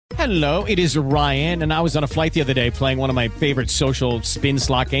Hello, it is Ryan, and I was on a flight the other day playing one of my favorite social spin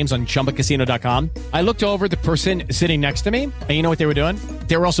slot games on ChumbaCasino.com. I looked over at the person sitting next to me, and you know what they were doing?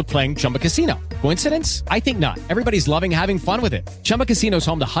 They were also playing Chumba Casino. Coincidence? I think not. Everybody's loving having fun with it. Chumba Casino is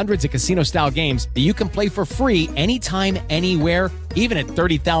home to hundreds of casino-style games that you can play for free anytime, anywhere, even at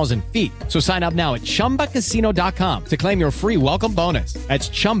 30,000 feet. So sign up now at ChumbaCasino.com to claim your free welcome bonus. That's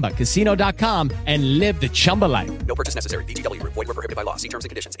ChumbaCasino.com and live the Chumba life. No purchase necessary. VGW. Void were prohibited by law. See terms and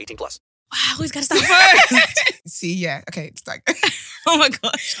conditions. 18+. Wow, who's got to start first? See, yeah. Okay, it's like... Oh my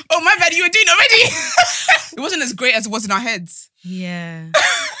gosh. Oh, my bad. You were doing it already. It wasn't as great as it was in our heads. Yeah.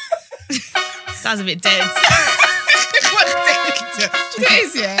 Sounds a bit dead.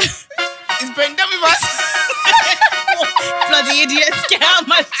 Today's, yeah. Is Brent done with us? Bloody idiots, get out of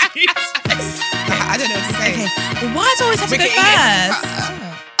my street. I don't know what to say. Okay, well, why do I always have to go first?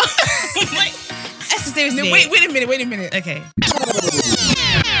 Wait, Esther, seriously. No, wait a minute. Okay.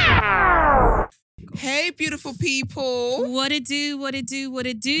 Hey, beautiful people. What it do, guys? What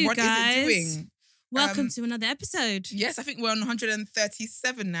is it doing? Welcome to another episode. Yes, I think we're on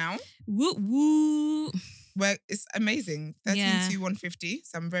 137 now. Woo woo. Where it's amazing. 13 to 150.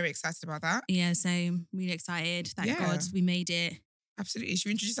 So I'm very excited about that. Yeah, same. Really excited. Thank God we made it. Absolutely. Should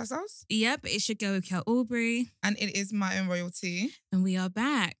we introduce ourselves? Yep, it should go with Kel Aubrey. And it is My Own Royalty. And we are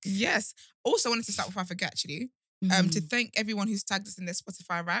back. Yes. Also, I wanted to start before I forget, actually. To thank everyone who's tagged us in their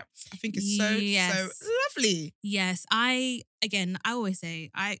Spotify Wrapped. I think it's so lovely. Yes. I always say,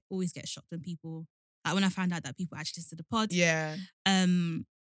 I always get shocked when people, like when I find out that people actually listen to the pod. Yeah.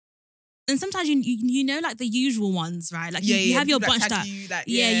 And sometimes you know like the usual ones, right? Like you have your bunch that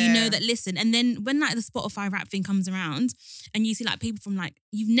you know that listen. And then when like the Spotify Wrap thing comes around and you see like people from like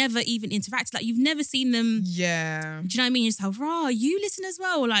you've never even interacted, like you've never seen them. Yeah. Do you know what I mean? You're just like, raw, you listen as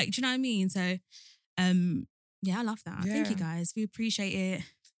well. Like, do you know what I mean? So yeah, I love that. Yeah. Thank you guys. We appreciate it.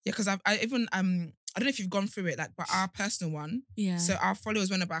 Yeah, because I even I don't know if you've gone through it, like, but our personal one. Yeah. So our followers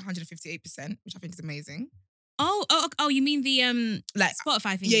went up by 158%, which I think is amazing. Oh, you mean the like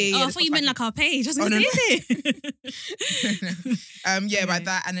Spotify thing? Yeah. I thought you meant like our page. I was going to say it. By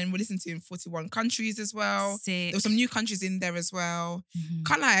that, and then we listened to in 41 countries as well. Sick. There were some new countries in there as well.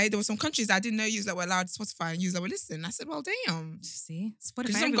 Can't lie, there were some countries I didn't know used that were allowed Spotify and used that were listening. I said, well, damn. See, Spotify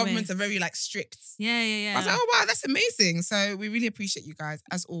because some everywhere. governments are very like strict. Yeah. I was like, oh wow, that's amazing. So we really appreciate you guys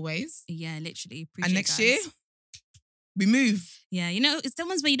as always. Yeah, literally appreciate. And next guys. year, we move. Yeah, you know, it's the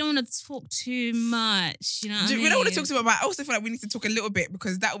ones where you don't want to talk too much. You know what I mean? We don't want to talk too much, but I also feel like we need to talk a little bit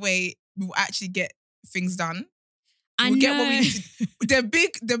because that way we will actually get things done. We'll get what we need to.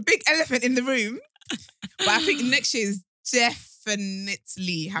 The big elephant in the room. But I think next year is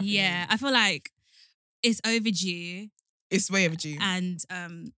definitely happening. Yeah, I feel like it's overdue. It's way overdue. And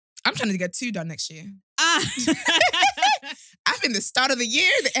I'm trying to get 2 done next year. I think the start of the year,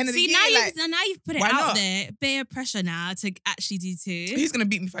 the end of the year. Now you've put it out there. Bit of pressure now to actually do 2. Who's gonna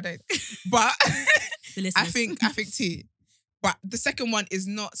beat me if I don't? But I think 2. But the second one is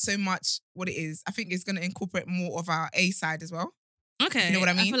not so much what it is. I think it's gonna incorporate more of our A side as well. Okay. You know what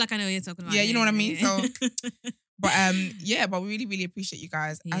I mean? I feel like I know what you're talking about. Yeah, you know what I mean? Yeah. So but we really, really appreciate you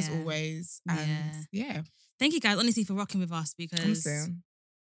guys as always. And yeah. Thank you guys, honestly, for rocking with us because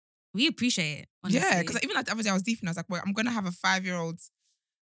we appreciate it. Honestly. Yeah, because even like the other day I was deep and I was like, well, I'm gonna have a 5-year-old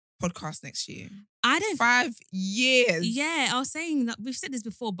podcast next year. 5 years. Yeah, I was saying that we've said this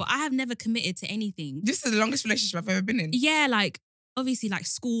before, but I have never committed to anything. This is the longest relationship I've ever been in. Yeah, like obviously like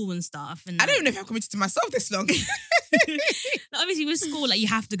school and stuff. And I don't even know if I'm committed to myself this long. Obviously with school, like you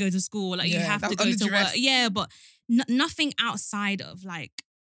have to go to school, like you have to go to work. Yeah, but nothing outside of like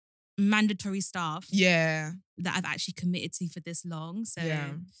mandatory stuff. Yeah. That I've actually committed to for this long. So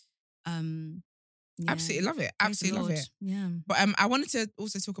absolutely love it. Absolutely love it. Yeah. But I wanted to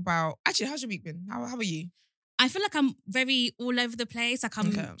also talk about actually, how's your week been? How are you? I feel like I'm very all over the place. Like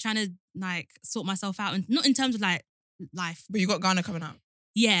I'm trying to like sort myself out, and not in terms of like life. But you got Ghana coming up.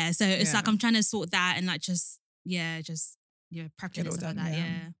 Yeah, so it's like I'm trying to sort that and like just prepping and stuff like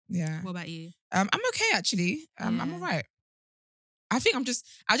that. Yeah. What about you? I'm okay actually. I'm all right. I think I'm just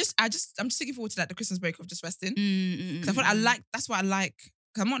looking forward to like the Christmas break of just resting. Because I feel that's what I like.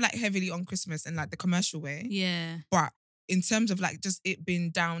 Because I'm not like heavily on Christmas in like the commercial way. Yeah. But in terms of like just it being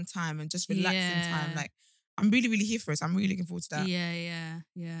downtime and just relaxing time, like I'm really, really here for it. So I'm really looking forward to that.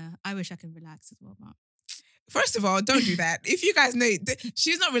 Yeah. I wish I could relax as well, but first of all, don't do that. If you guys know,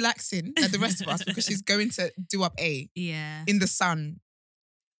 she's not relaxing like the rest of us because she's going to do up A in the sun.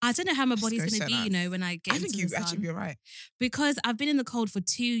 I don't know how my body's going to be, nice. you know, when I get into the sun. I think you actually be all right. Because I've been in the cold for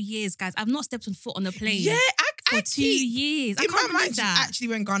 2 years, guys. I've not stepped on foot on a plane. Yeah, for 2 years. In my mind, you actually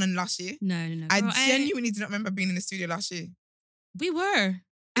went Ghana last year. No. I genuinely do not remember being in the studio last year. We were.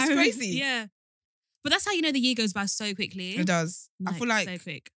 It's crazy. Yeah. But that's how you know the year goes by so quickly. It does. I feel like... So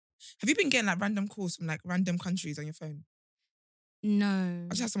quick. Have you been getting like random calls from like random countries on your phone? No. I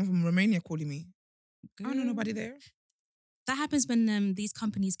just had someone from Romania calling me. I don't know nobody there. That happens when these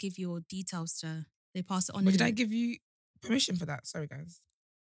companies give your details to... They pass it on. But did I give you permission for that? Sorry, guys.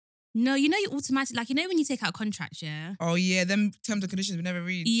 No, you know you automatically... Like, you know when you take out contracts, yeah? Oh, yeah. Them terms and conditions we never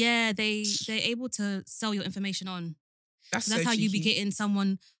read. Yeah, they're able to sell your information on. That's how cheeky. you be getting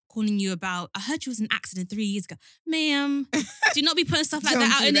someone calling you about, I heard you was in an accident 3 years ago. Ma'am, do not be putting stuff like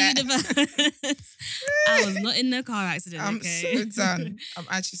that out in the universe. I was not in a car accident, I'm okay? so done. I'm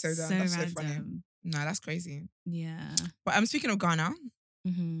actually so done. That's random. so funny. No, that's crazy. Yeah. But I'm speaking of Ghana,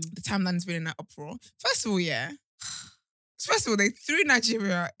 the timeline's been in that uproar. First of all, they threw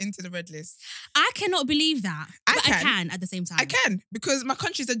Nigeria into the red list. I cannot believe that. I can at the same time. I can, because my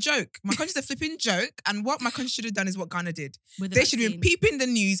country's a joke. My country's a flipping joke. And what my country should have done is what Ghana did. They should have been peeping the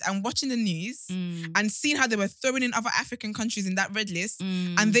news and watching the news and seeing how they were throwing in other African countries in that red list.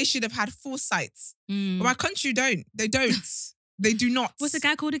 And they should have had foresight. But my country don't. They don't. They do not. What's the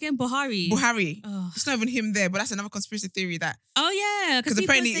guy called again? Buhari. Oh. It's not even him there, but that's another conspiracy theory that... Oh, yeah. Because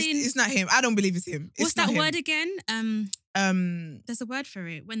apparently it's not him. I don't believe it's him. What's that word again? There's a word for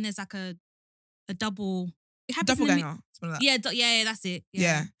it. When there's like a double... Doppelganger. Like that. Yeah, that's it.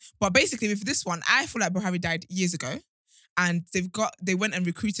 Yeah. But basically with this one, I feel like Buhari died years ago. And they went and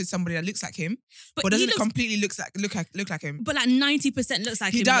recruited somebody that looks like him, but doesn't completely look like him. But like 90% looks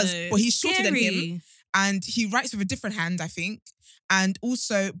like him. He does, but he's Scary. shorter than him. And he writes with a different hand, I think. And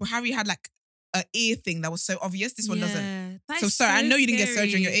also, Buhari had like an ear thing that was so obvious. This one doesn't. So sorry, I know you didn't get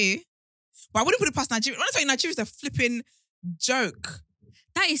surgery on your ear. But I wouldn't put it past Nigeria. When I tell you Nigeria's a flipping joke.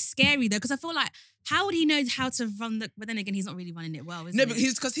 That is scary though, because I feel like, how would he know how to run the... But then again, he's not really running it well, is No, but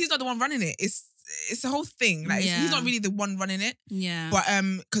because he's not the one running it. It's a whole thing. Like he's not really the one running it. Yeah. But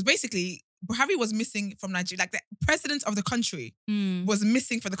because basically Buhari was missing from Nigeria. Like the president of the country was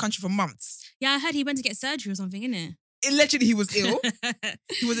missing from the country for months. Yeah, I heard he went to get surgery or something, innit? Allegedly he was ill.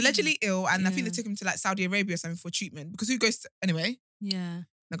 He was allegedly ill, and I think they took him to like Saudi Arabia or something for treatment. Because who goes to, anyway? Yeah.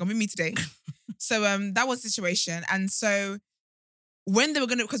 Not gonna be me today. So that was the situation. And so when they were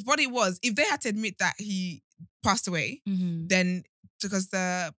gonna, because what it was, if they had to admit that he passed away, then because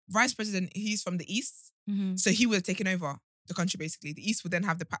the vice president, he's from the East, so he would have taken over the country basically. The East would then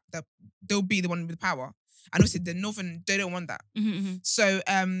have they'll be the one with the power. And obviously the Northern, they don't want that. So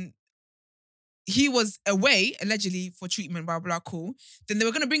he was away, allegedly, for treatment, blah, blah, cool. Then they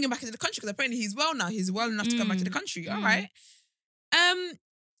were going to bring him back into the country because apparently he's well now. He's well enough to come back to the country. All right.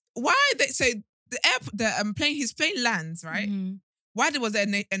 Why they... So his plane lands, right? Why was there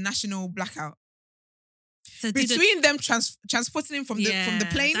a national blackout? So between them transporting him from the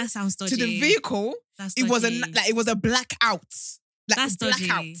plane that sounds dodgy. To the vehicle, it was a blackout. Like that's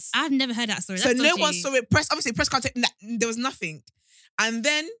dodgy. I've never heard that story. So no one saw it. Press can't take. There was nothing, and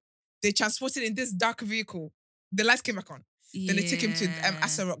then they transported in this dark vehicle. The lights came back on. Then they took him to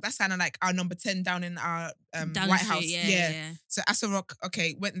Aso Rock. That's kind of like our number 10 down in our White House. Yeah. So Aso Rock,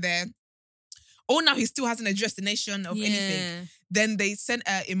 okay, went there. Oh, now he still hasn't addressed the nation of anything. Then they sent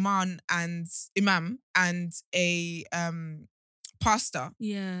an imam and a pastor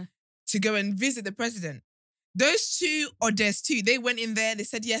to go and visit the president. Those two, or there's two, they went in there. They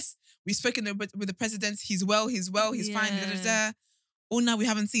said, yes, we've spoken with the president. He's well, he's fine. Da, da, da. Oh, now we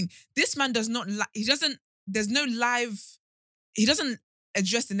haven't seen. This man does not, he doesn't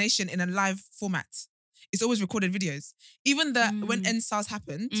address the nation in a live format. It's always recorded videos. Even when NSARS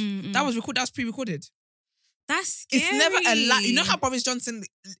happened, that was pre-recorded. That's scary. It's never a live. You know how Boris Johnson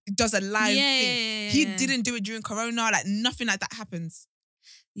does a live thing? He didn't do it during Corona. Like nothing like that happens.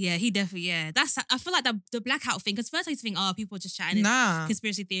 Yeah, he definitely, I feel like the blackout thing, because first I used to think, people are just chatting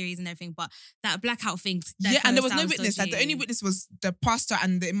conspiracy theories and everything, but that blackout thing. And there was no witness. Like the only witness was the pastor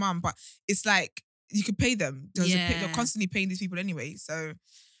and the imam, but it's like, you could pay them. They're constantly paying these people anyway, so.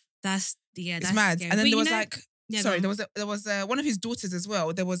 That's mad. Scary. And then there was one of his daughters as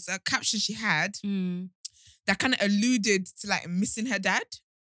well. There was a caption she had that kind of alluded to like missing her dad.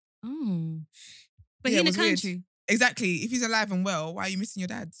 Oh. But in the country. Weird. Exactly. If he's alive and well, why are you missing your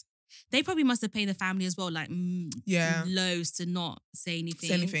dad? They probably must have paid the family as well, like loads to not say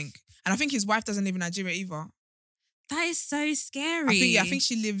anything. And I think his wife doesn't live in Nigeria either. That is so scary. I think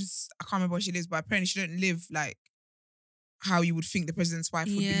she lives, I can't remember where she lives, but apparently she don't live like how you would think the president's wife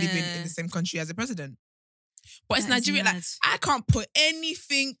would be living in the same country as the president. But it's Nigeria. Like, I can't put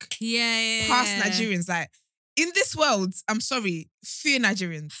anything past Nigerians. Like, in this world, I'm sorry, fear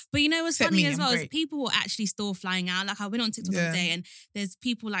Nigerians. But you know what's funny as well is people will actually still flying out. Like I went on TikTok the other day and there's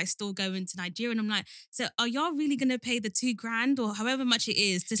people like still going to Nigeria and I'm like, so are y'all really going to pay the $2,000 or however much it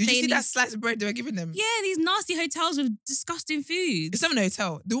is to stay in Did you see that slice of bread they were giving them? Yeah, these nasty hotels with disgusting food. It's not an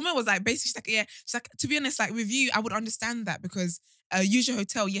hotel. The woman was like, basically, she's like, to be honest, like with you, I would understand that because usual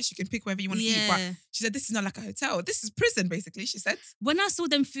hotel, yes, you can pick wherever you want to eat. But she said, this is not like a hotel. This is prison, basically, she said. When I saw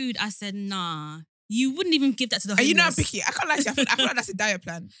them food, I said, nah. You wouldn't even give that to the homeless. And you know I'm picky. I can't lie to you. I feel like that's a diet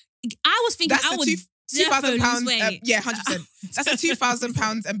plan. I was thinking I would £2,000. Yeah, 100%. That's a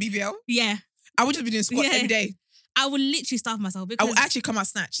 £2,000 and BBL. Yeah. I would just be doing squats every day. I would literally starve myself because I would actually come out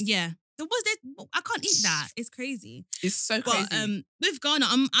snatched. Yeah. I can't eat that. It's crazy. It's so crazy. But with Ghana,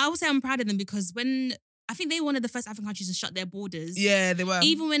 I would say I'm proud of them because when I think they were one of the first African countries to shut their borders. Yeah, they were.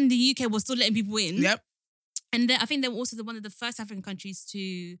 Even when the UK was still letting people in. Yep. And I think they were also one of the first African countries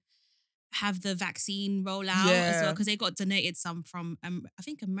to have the vaccine roll out as well because they got donated some from I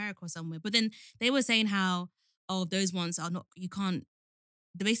think America or somewhere. But then they were saying how those ones are not, you can't.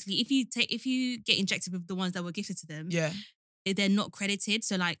 Basically, if you get injected with the ones that were gifted to them, they're not credited.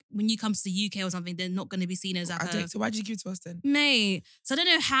 So like when you come to the UK or something, they're not going to be seen as like so why did you give it to us then? Mate, so I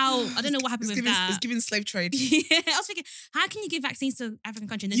don't know what happened with that. It's giving slave trade. Yeah, I was thinking, how can you give vaccines to African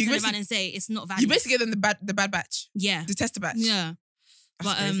countries and then turn around and say it's not valid? You basically give them the bad batch. Yeah. The tester batch. Yeah.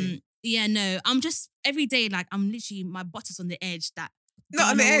 That's crazy. Yeah, no, I'm just every day like I'm literally my butt is on the edge that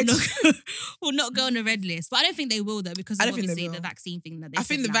not on the edge will not go on the red list, but I don't think they will though because of obviously the vaccine thing that they. I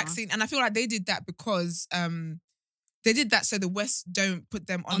think the vaccine, and I feel like they did that because they did that so the West don't put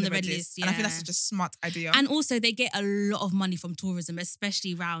them on the red list. Yeah. And I think that's such a smart idea. And also they get a lot of money from tourism,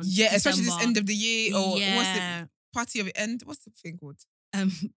 especially around especially this end of the year or what's the party of the end? What's the thing called?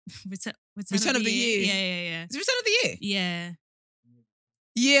 Return of the year. Yeah. It's Return of the Year. Yeah.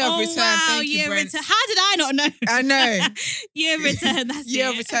 Year of return. Wow, thank you, Brent. Return. How did I not know? I know. Year of return. That's year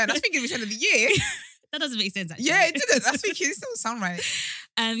of return. I was thinking Return of the Year. That doesn't make sense, actually. Yeah, it didn't. I was thinking it still sound right.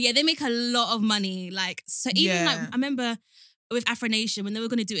 They make a lot of money. Like, so even like, I remember with Afro Nation when they were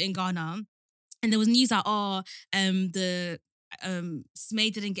going to do it in Ghana, and there was news like, the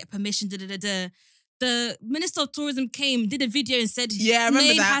Smay didn't get permission. The Minister of Tourism came, did a video and said, I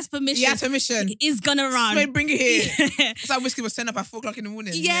remember that. Has permission. He has permission. Is gonna run. Smay, bring it here. It's like Whiskey was turned up at 4:00 in the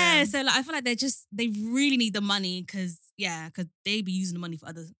morning. Yeah, so like, I feel like they really need the money because they be using the money for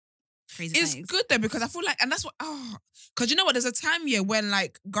other crazy things. It's good though because I feel like, and that's what, because you know what, there's a time when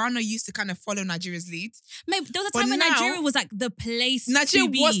like Ghana used to kind of follow Nigeria's lead. Mate, there was a time when Nigeria was like the place Nigeria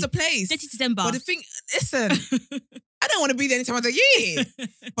to be. was the place. 30 December. But the thing, listen, I don't want to be there any time of the year.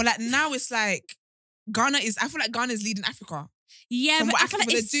 But like now it's like, I feel like Ghana is leading Africa. Yeah, but I feel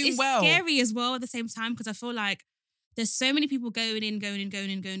like it's scary as well at the same time because I feel like there's so many people going in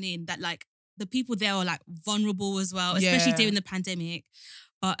that like the people there are like vulnerable as well, especially during the pandemic.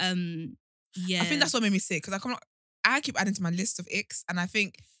 But I think that's what made me sick because I keep adding to my list of icks, and I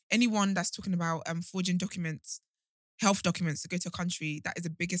think anyone that's talking about forging documents, health documents to go to a country, that is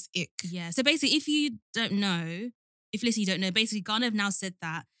the biggest ick. Yeah. So basically, if you don't know, basically Ghana have now said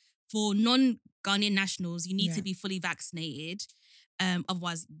that for non-Ghanaian nationals, you need to be fully vaccinated.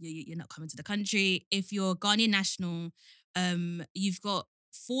 Otherwise, you're not coming to the country. If you're a Ghanaian national, you've got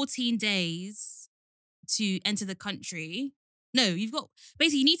 14 days to enter the country. No, you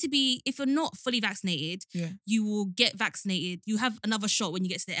need to be, if you're not fully vaccinated, you will get vaccinated. You have another shot when you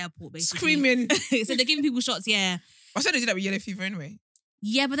get to the airport, basically. Screaming. So they're giving people shots, I said they did that with yellow fever anyway.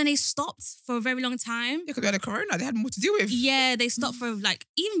 Yeah, but then they stopped for a very long time. Yeah, because they had a corona. They had more to deal with. Yeah, they stopped for like,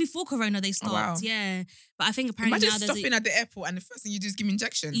 even before corona, they stopped. Oh, wow. Yeah. But I think apparently imagine now stopping at the airport and the first thing you do is give me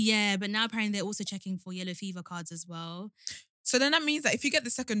injection. Yeah, but now apparently they're also checking for yellow fever cards as well. So then that means that if you get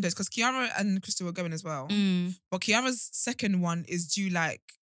the second dose, because Kiara and Crystal were going as well, but Kiara's second one is due like,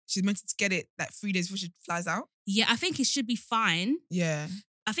 she's meant to get it like 3 days before she flies out. Yeah, I think it should be fine. Yeah.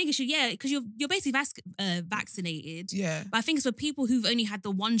 I think it should, because you're basically vaccinated. Yeah. But I think it's for people who've only had the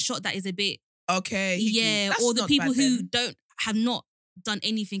one shot that is a bit... Okay. Yeah, or the people who have not done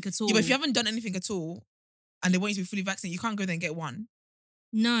anything at all. Yeah, but if you haven't done anything at all and they want you to be fully vaccinated, you can't go there and get one.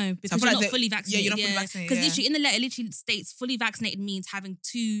 No, because you're not fully vaccinated. Yeah, you're not fully vaccinated. Because literally in the letter, it literally states fully vaccinated means having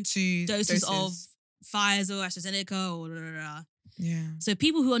two doses of Pfizer or AstraZeneca or blah, blah, blah. Yeah. So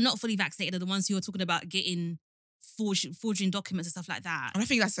people who are not fully vaccinated are the ones who are talking about getting forging documents and stuff like that. And I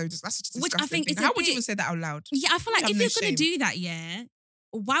think that's such a disgusting Which I think thing. How would you even say that out loud? Yeah, I feel like if you're going to do that,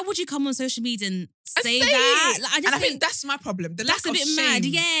 why would you come on social media and say that? Like, I think that's my problem. That's a bit mad.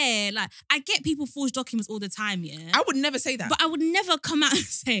 Yeah, like I get people forge documents all the time. Yeah, I would never say that. But I would never come out and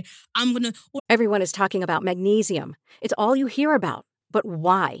say I'm gonna. Everyone is talking about magnesium. It's all you hear about. But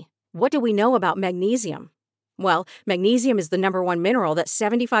why? What do we know about magnesium? Well, magnesium is the #1 mineral that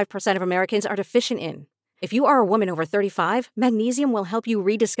 75% of Americans are deficient in. If you are a woman over 35, magnesium will help you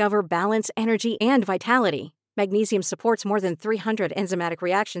rediscover balance, energy, and vitality. Magnesium supports more than 300 enzymatic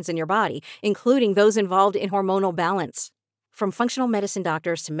reactions in your body, including those involved in hormonal balance. From functional medicine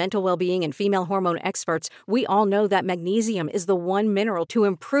doctors to mental well-being and female hormone experts, we all know that magnesium is the one mineral to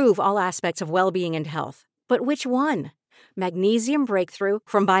improve all aspects of well-being and health. But which one? Magnesium Breakthrough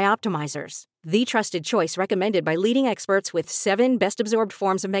from Bioptimizers, the trusted choice recommended by leading experts with 7 best-absorbed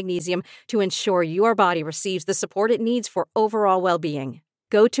forms of magnesium to ensure your body receives the support it needs for overall well-being.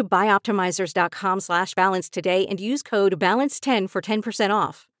 Go to bioptimizers.com/balance today and use code BALANCE10 for 10%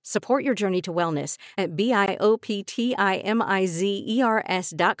 off. Support your journey to wellness at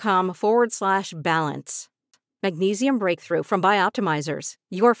bioptimizers.com/balance. Magnesium Breakthrough from Bioptimizers,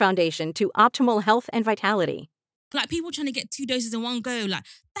 your foundation to optimal health and vitality. Like people trying to get 2 doses in one go, like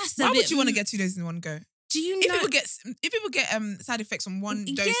that's a Why bit... would you want to get 2 doses in one go? Do you know? If people get side effects from one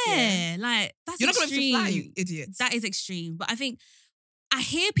dose, like that's you're not going to extreme. fly, you idiots. That is extreme. But I think I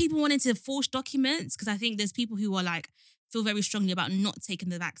hear people wanting to forge documents because I think there's people who are like feel very strongly about not taking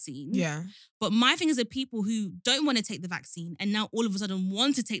the vaccine. Yeah. But my thing is the people who don't want to take the vaccine and now all of a sudden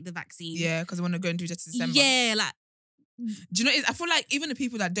want to take the vaccine. Yeah, because they want to go and do it just in December. Yeah, like. Do you know? I feel like even the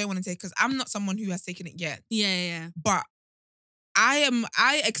people that don't want to take, because I'm not someone who has taken it yet. Yeah. But I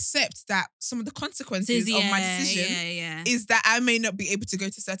accept that some of the consequences of my decision is that I may not be able to go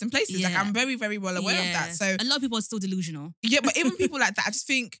to certain places. Yeah. Like I'm very, very well aware of that. So a lot of people are still delusional. Yeah, but even people like that, I just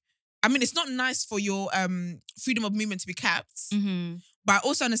think, I mean, it's not nice for your freedom of movement to be capped. Mm-hmm. But I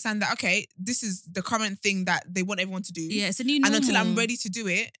also understand that, okay, this is the current thing that they want everyone to do. Yeah, it's a new normal. And until I'm ready to do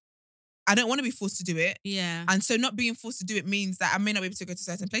it, I don't want to be forced to do it. Yeah. And so not being forced to do it means that I may not be able to go to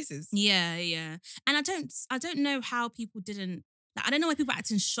certain places. Yeah. And I don't know how people didn't, like, I don't know why people are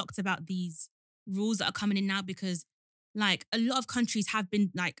acting shocked about these rules that are coming in now because like a lot of countries have been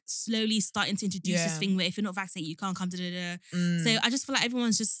like slowly starting to introduce this thing where if you're not vaccinated, you can't come to So I just feel like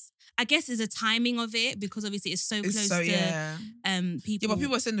everyone's just, I guess there's a timing of it because obviously it's so close to people. Yeah, but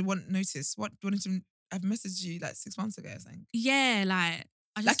people are saying they want notice. What wanted to have messaged you like 6 months ago, I think. Yeah,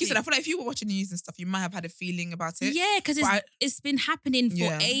 like you said, I feel like if you were watching the news and stuff, you might have had a feeling about it. Yeah, because it's been happening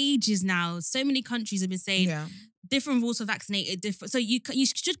for ages now. So many countries have been saying different rules for vaccinated, different. So you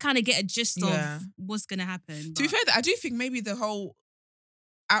should kind of get a gist of what's going to happen. To be fair, I do think maybe the whole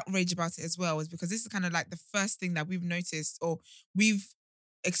outrage about it as well is because this is kind of like the first thing that we've noticed or we've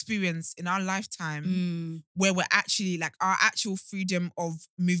experienced in our lifetime where we're actually like our actual freedom of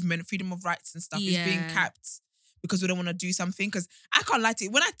movement, freedom of rights and stuff is being capped. Because we don't want to do something. Because I can't lie to you.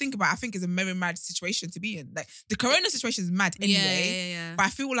 When I think about it, I think it's a very mad situation to be in. Like, the corona situation is mad anyway. Yeah. But I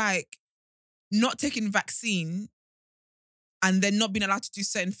feel like not taking vaccine and then not being allowed to do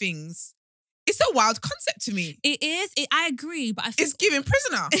certain things, it's a wild concept to me. It is. I agree. But I think... It's giving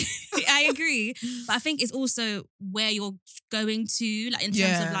prisoner. I agree. But I think it's also where you're going to, like in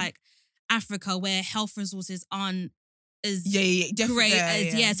terms of like Africa, where health resources aren't as great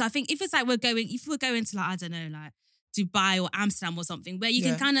as So I think if it's like we're going to like, I don't know, like Dubai or Amsterdam or something where you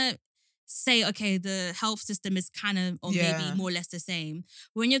can kind of say, okay, the health system is kind of or maybe more or less the same.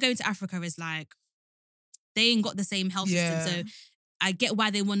 When you're going to Africa, it's like they ain't got the same health system. So I get why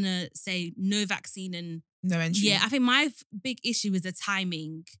they want to say no vaccine and no entry. Yeah, I think my big issue is the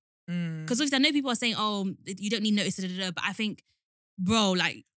timing. Because obviously I know people are saying, oh, you don't need notice, but I think, bro,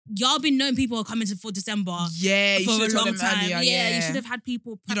 like y'all been knowing people are coming for December for a long time. Earlier, you should have had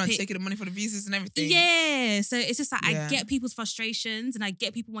people prep. You don't take the money for the visas and everything. Yeah, so it's just like I get people's frustrations and I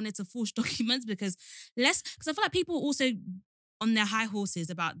get people wanting to forge documents because I feel like people also on their high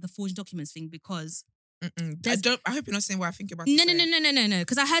horses about the forged documents thing because I hope you're not saying what I think about it. No.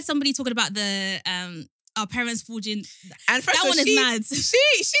 Because I heard somebody talking about the our parents forging. And first that one is mad. She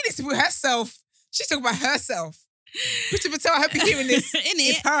needs to put herself. She's talking about herself. Priti Patel, I hope you're hearing this.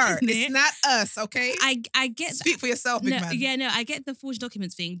 It's her. It's not us, okay? I get Speak for yourself, big man. Yeah, no, I get the forged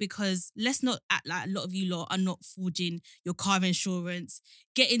documents thing because let's not act like a lot of you lot are not forging your car insurance,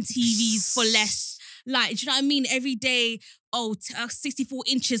 getting TVs for less. Like, do you know what I mean? Every day, 64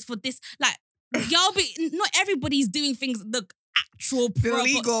 inches for this. Like, not everybody's doing things the actual proper,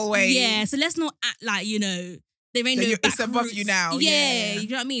 legal way. Yeah, so let's not act like, there ain't no it's above you now. Yeah, you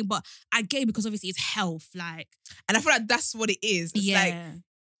know what I mean? But I get it because obviously it's health, like. And I feel like that's what it is. It's like,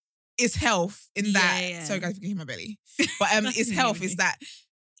 it's health in that. Yeah. Sorry guys, you can hear my belly. But it's health is that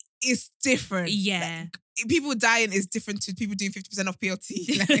it's different. Yeah. Like, people dying is different to people doing 50% off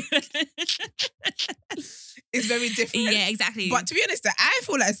PLT. Like, is very different. Yeah, exactly. But to be honest, I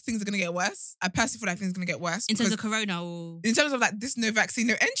feel like things are going to get worse. I personally feel like things are going to get worse. In terms of corona or... In terms of like this no vaccine,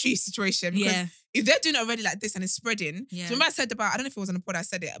 no entry situation. Because if they're doing it already like this and it's spreading. So remember I said about, I don't know if it was on the pod, I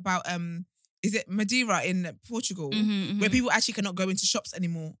said it about, is it Madeira in Portugal, where people actually cannot go into shops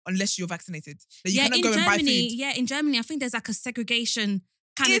anymore unless you're vaccinated. Like you cannot go and buy food. Yeah, in Germany, I think there's like a segregation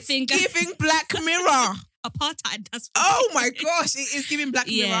kind of thing. It's giving Black Mirror. Apartheid. That's my gosh, it is giving Black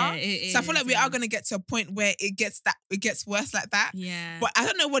Mirror. So I feel like we are going to get to a point where it gets worse like that. Yeah. But I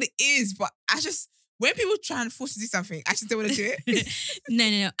don't know what it is, but when people try and force to do something, I just don't want to do it. No.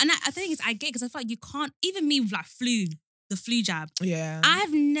 And I think I get it because I feel like you can't, even me with like the flu jab. Yeah. I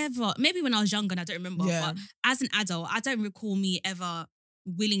have never, maybe when I was younger and I don't remember, but as an adult, I don't recall me ever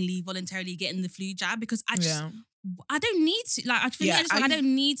willingly, voluntarily getting the flu jab because I don't need to. Like, I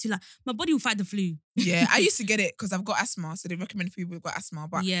don't need to. Like, my body will fight the flu. Yeah, I used to get it because I've got asthma, so they recommend people who've got asthma.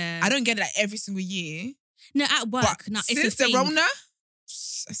 But I don't get it like every single year. No, at work. But no, since the Rona,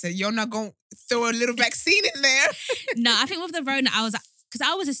 I said, you're not going to throw a little vaccine in there. No, I think with the Rona, I was like, because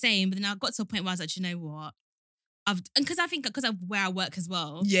I was the same, but then I got to a point where I was like, you know what? Because I think because of where I work as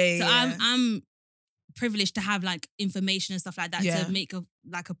well. Yeah. So I'm privileged to have like information and stuff like that to make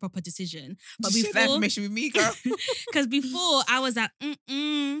a proper decision. But before, share that information with me, girl. Because before I was like,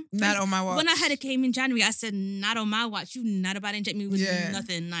 not on my watch. When I heard it came in January, I said, not on my watch. You not about to inject me with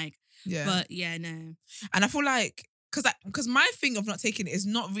nothing. Like, but no. And I feel like because my thing of not taking it is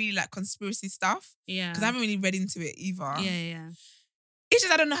not really like conspiracy stuff. Yeah. Because I haven't really read into it either. Yeah. It's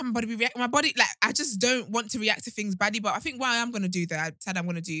just I don't know how my body will react. My body, like, I just don't want to react to things badly. But I think what I am going to do that I said I'm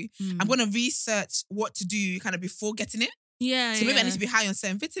going to do, I'm going to research what to do kind of before getting it. Yeah. So maybe I need to be high on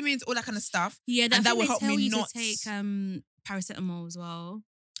certain vitamins, all that kind of stuff. Yeah, and that will help me not to take paracetamol as well.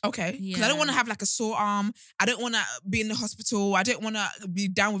 Okay. Because I don't want to have like a sore arm. I don't want to be in the hospital. I don't want to be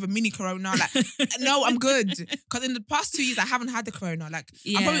down with a mini corona. Like, no, I'm good. Because in the past 2 years, I haven't had the corona. Like,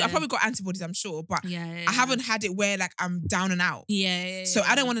 I probably got antibodies, I'm sure. But I haven't had it where like I'm down and out. So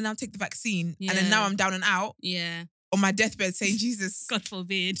I don't want to now take the vaccine. And then now I'm down and out. Yeah. On my deathbed saying, Jesus. God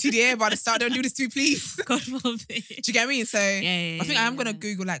forbid. To the air by the start, don't do this to me, please. God forbid. Do you get what I mean? So I think I am going to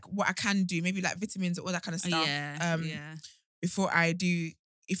Google like what I can do. Maybe like vitamins or all that kind of stuff. Before I do...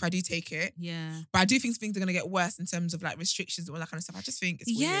 If I do take it. Yeah. But I do think things are going to get worse in terms of like restrictions and all that kind of stuff. I just think it's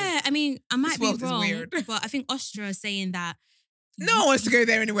weird. Yeah, I mean, I might be wrong, but I think Austria is saying that no one wants to go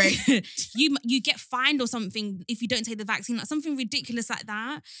there anyway. you get fined or something if you don't take the vaccine, like something ridiculous like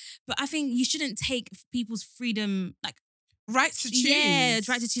that. But I think you shouldn't take people's freedom, like rights to choose. Yeah,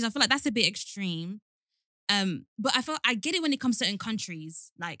 right to choose. I feel like that's a bit extreme. But I get it when it comes to certain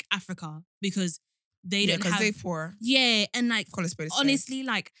countries like Africa because they don't have... because they're poor. Yeah, and like, honestly,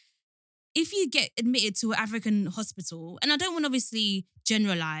 like, if you get admitted to an African hospital, and I don't want to obviously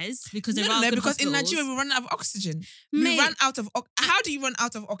generalize because there are good because hospitals. In Nigeria we run out of oxygen. We run out of... How do you run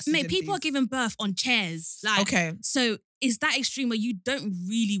out of oxygen? Mate, people are giving birth on chairs. Like, okay. So is that extreme where you don't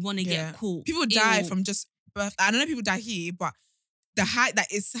really want to get caught? People die from just birth. I don't know if people die here, but the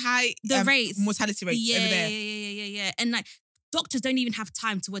rates. Mortality rates over there. Yeah. And like, doctors don't even have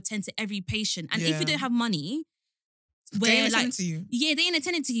time to attend to every patient. And if you don't have money, they ain't attending to you. Yeah, they ain't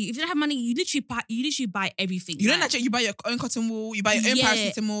attending to you. If you don't have money, you literally buy everything. You don't actually, you buy your own cotton wool, you buy your own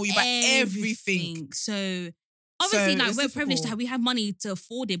paracetamol, you buy everything. So obviously, like, we're privileged we have money to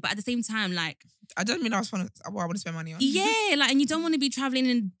afford it, but at the same time, like, I don't mean I want to spend money on. Yeah, like, and you don't want to be traveling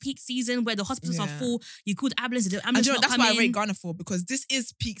in peak season where the hospitals are full. You called ambulance, the ambulance not that's coming. why I rate Ghana for, because this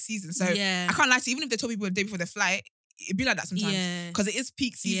is peak season. So I can't lie to you, even if they told people the day before their flight, it'd be like that sometimes because it is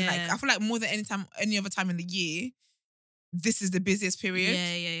peak season. Like, I feel like more than any other time in the year, this is the busiest period.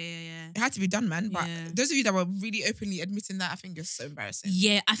 Yeah. It had to be done, man. But those of you that were really openly admitting that, I think you're so embarrassing.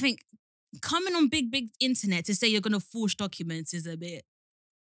 Yeah, I think coming on big internet to say you're gonna forge documents is a bit.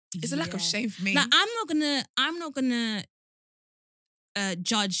 It's a lack of shame for me. Like, I'm not gonna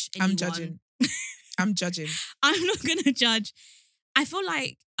judge anyone. I'm judging. I'm not gonna judge. I feel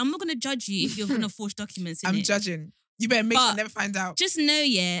like I'm not gonna judge you if you're gonna forge documents. I'm judging. You better make sure I never find out. Just know,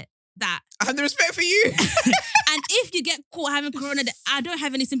 that I have the respect for you. And if you get caught having corona, I don't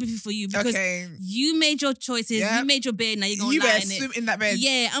have any sympathy for you because you made your choices. Yep. You made your bed. Now you're gonna lie in it. You better swim in that bed.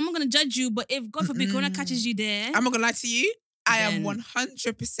 Yeah, I'm not gonna judge you, but if God forbid corona catches you there, I'm not gonna lie to you. I am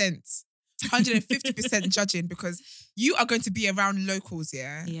 100%, 150% judging because you are going to be around locals,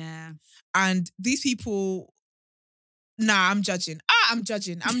 Yeah. And these people. Nah, I'm judging. I'm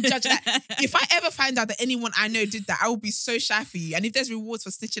judging. Like, if I ever find out that anyone I know did that, I will be so shy for you. And if there's rewards for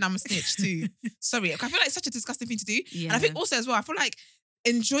snitching, I'm a snitch too. Sorry. I feel like it's such a disgusting thing to do. Yeah. And I think also as well, I feel like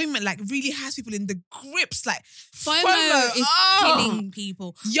enjoyment like really has people in the grips. Like FOMO is killing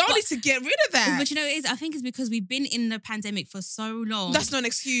people. Y'all need to get rid of that. But you know, I think it's because we've been in the pandemic for so long. That's not an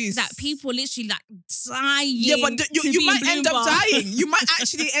excuse. That people literally like dying. Yeah, but you might end up dying. You might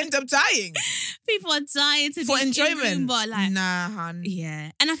actually end up dying. People are dying for enjoyment. But like, nah, hun.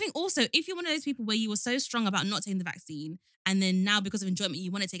 Yeah, and I think also if you're one of those people where you were so strong about not taking the vaccine, and then now because of enjoyment you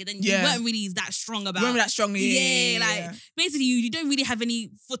want to take it, then you weren't really that strong about. You weren't that strong. Basically you don't really have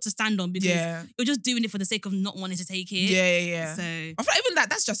any foot to stand on because you're just doing it for the sake of not wanting to take it. Yeah. So I feel like even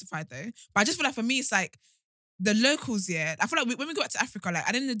that's justified though. But I just feel like for me it's like the locals. I feel like when we go back to Africa, like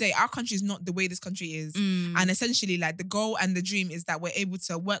at the end of the day, our country is not the way this country is, and essentially like the goal and the dream is that we're able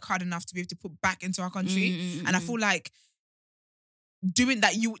to work hard enough to be able to put back into our country. And I feel like doing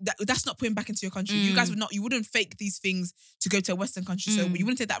that, that's not putting back into your country. You guys you wouldn't fake these things to go to a Western country. So you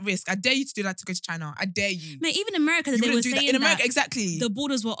wouldn't take that risk. I dare you to do that to go to China. I dare you. Mate, even America, they were saying in America, that exactly. the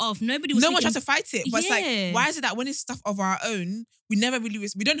borders were off. No one tried to fight it. But it's like, why is it that when it's stuff of our own, we never really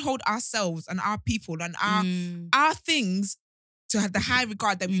risk? We don't hold ourselves and our people and our things to have the high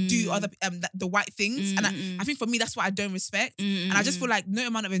regard that we do other the white things. And I think for me, that's what I don't respect. And I just feel like no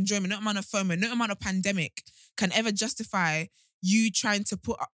amount of enjoyment, no amount of FOMO, no amount of pandemic can ever justify you trying to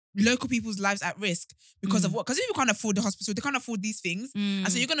put local people's lives at risk because of what? Because if you can't afford the hospital, they can't afford these things. And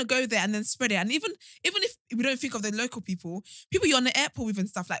so you're going to go there and then spread it. And even if we don't think of the local people you're on the airport with and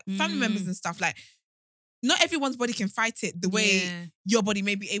stuff, like family members and stuff, like not everyone's body can fight it the way your body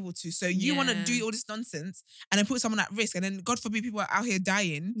may be able to. So you want to do all this nonsense and then put someone at risk. And then God forbid people are out here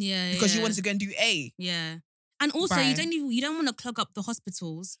dying because you wanted to go and do A. Yeah. And also you don't want to clog up the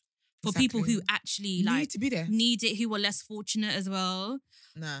hospitals for people who actually need to be there, need it, who are less fortunate as well.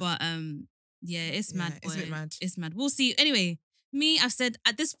 Nah. But it's mad. It's a bit mad. It's mad. We'll see. Anyway, I've said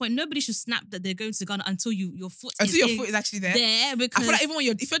at this point nobody should snap that they're going to Ghana until your foot is actually there. Because I feel like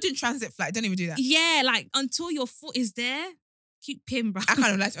even if you're doing transit flight, don't even do that. Yeah, like until your foot is there, keep pin, bro. I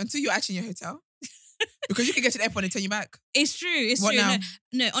kind of like until you're actually in your hotel. Because you can get to the airport and turn you back. It's true. It's what true. Now?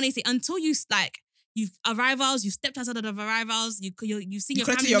 No, honestly, until you you've arrivals, you've stepped outside of the arrivals, you've seen your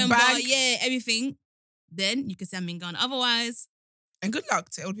family member, bag. Everything. Then you can say I'm in Ghana. Otherwise, and good luck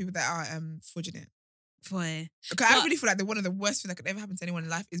to old people that are fortunate. Boy, because I really feel like one of the worst things that could ever happen to anyone in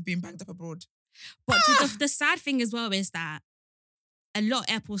life is being bagged up abroad. But the sad thing as well is that a lot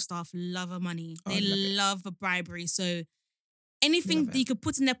of airport staff love money. They love a bribery. So anything that you could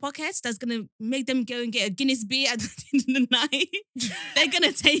put in their pockets that's going to make them go and get a Guinness beer at the end of the night, they're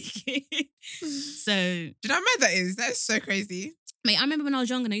going to take it. So... Do you know how mad that is? That is so crazy. Mate, I remember when I was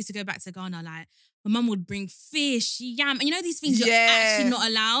younger and I used to go back to Ghana, like, my mum would bring fish, yam, and you know these things you're actually not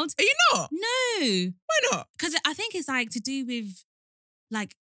allowed? Are you not? No. Why not? Because I think it's like to do with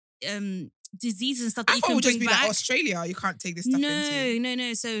like diseases and stuff that I you thought can it would bring just be back. like Australia, you can't take this stuff into.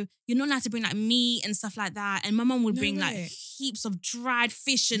 No. So you're not allowed to bring like meat and stuff like that. And my mum would bring like way. heaps of dried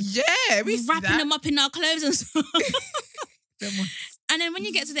fish and wrapping them up in our clothes and stuff. And then when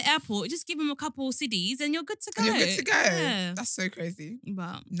you get to the airport, just give them a couple of cedis and you're good to go. And you're good to go. Yeah. That's so crazy.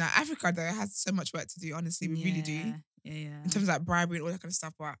 But Africa though has so much work to do, honestly. We really do. Yeah. In terms of like bribery and all that kind of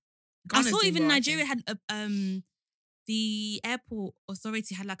stuff. But I saw even Nigeria had the airport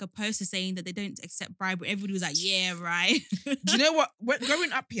authority had like a poster saying that they don't accept bribery. Everybody was like, yeah, right. Do you know what?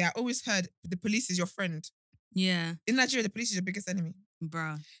 Growing up here, I always heard the police is your friend. Yeah. In Nigeria, the police is your biggest enemy.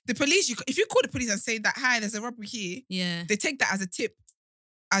 Bruh. The police, if you call the police and say that, hi, there's a robbery here, they take that as a tip,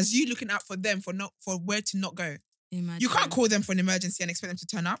 as you looking out for them for where to not go. Imagine. You can't call them for an emergency and expect them to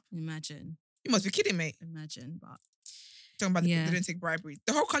turn up. Imagine. You must be kidding, mate. Imagine, but talking about the people that don't take bribery.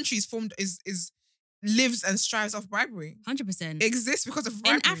 The whole country lives and strives off bribery. 100%. It exists because of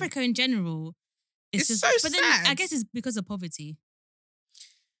bribery. In Africa in general, it's just, so but then sad. I guess it's because of poverty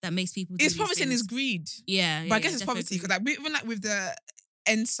that makes people do It's these poverty and things. it's greed. Yeah. But I guess it's poverty because even like with the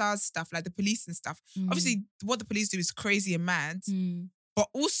NSAS stuff, like the police and stuff, obviously what the police do is crazy and mad. But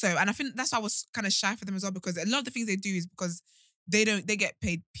also, and I think that's why I was kind of shy for them as well, because a lot of the things they do is because they get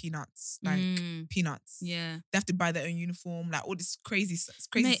paid peanuts, peanuts. Yeah. They have to buy their own uniform, like all this crazy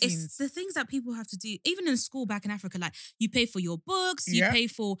Mate, things. it's the things that people have to do, even in school back in Africa, like you pay for your books, you pay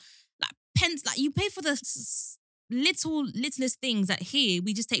for like pens, like you pay for the littlest things that here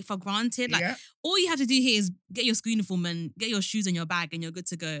we just take for granted. Like all you have to do here is get your school uniform and get your shoes in your bag and you're good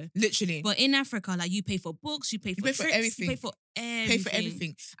to go. Literally. But in Africa, like you pay for books, you pay for trips, everything. you pay for everything. Pay for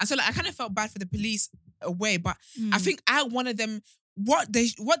everything. And so like I kind of felt bad for the police away, but I think I wanted them, what they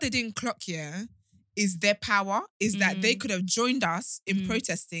didn't clock here is their power, is that they could have joined us in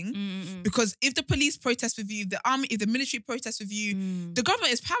protesting. Because if the police protest with you, the army, if the military protest with you, the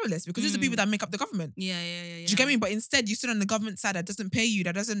government is powerless because it's the people that make up the government. Yeah. Do you get me? But instead, you stood on the government side that doesn't pay you,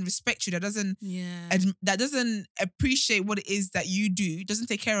 that doesn't respect you, that doesn't appreciate what it is that you do, doesn't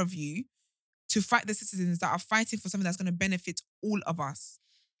take care of you, to fight the citizens that are fighting for something that's going to benefit all of us.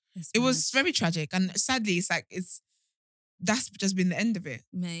 It was very tragic. And sadly, it's like, that's just been the end of it.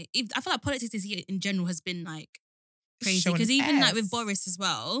 Mate, I feel like politics this year in general has been like crazy. Because even like with Boris as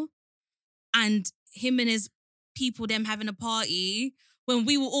well, and him and his people, them having a party when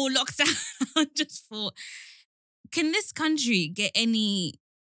we were all locked down, I just thought, can this country get any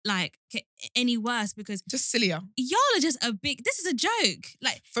worse? Because just sillier. Y'all are just this is a joke.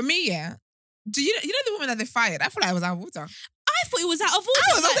 Like, for me, yeah. Do you know the woman that they fired? I thought it was out of order. I thought it was out of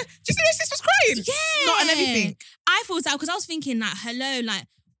order. Do you see this was crying? Yeah. Not and everything. I thought it was out because I was thinking like, hello, like,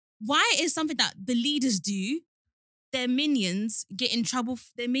 why is something that the leaders do, their minions get in trouble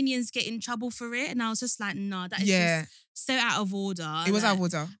for it? And I was just like, no, that is just so out of order. It was out of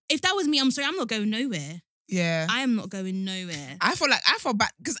order. If that was me, I'm sorry, I'm not going nowhere. Yeah. I am not going nowhere. I felt bad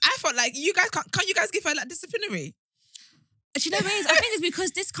because I felt like you guys can't you guys give her like disciplinary? But you know what it is? I think it's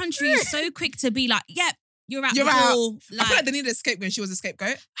because this country is so quick to be like, yep, you're out. Like, I feel like they needed a scapegoat and she was a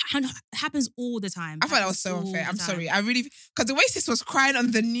scapegoat. Happens all the time. I felt that was so unfair. I'm sorry. I really, because the way sis was crying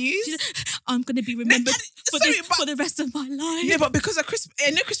on the news. I'm going to be remembered for the rest of my life. Yeah, but because of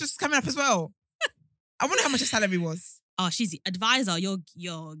Christmas is coming up as well. I wonder how much her salary was. Oh, she's the advisor. You're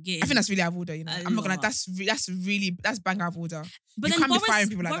getting. I think that's really out of order. You know, I'm not gonna. That's bang out of order. But you then can't be firing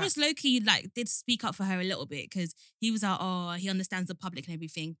people like Boris that. low-key like did speak up for her a little bit because he was like, oh, he understands the public and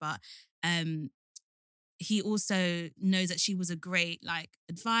everything, but he also knows that she was a great like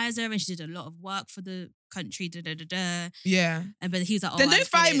advisor and she did a lot of work for the country. Yeah. But he was like, oh, then don't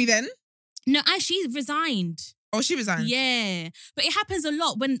fire me then. No, she resigned. Oh, she resigned? Yeah. But it happens a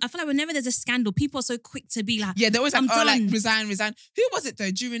lot when, I feel like whenever there's a scandal, people are so quick to be like, yeah, they're always like, oh, like, resign. Who was it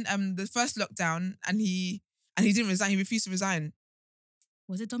though, during the first lockdown and he didn't resign, he refused to resign?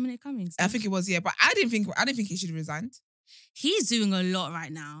 Was it Dominic Cummings? I think it was, yeah. But I didn't think he should have resigned. He's doing a lot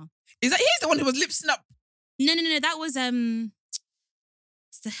right now. Is that, he's the one who was lip snap? No. That was,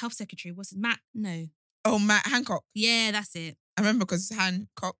 it's the health secretary. What's it? Matt? No. Oh, Matt Hancock. Yeah, that's it. I remember because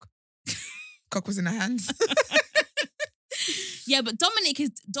Hancock. Cock was in her hands. Yeah, but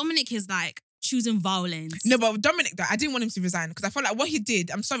Dominic is like choosing violence. No, but Dominic, though, I didn't want him to resign because I felt like what he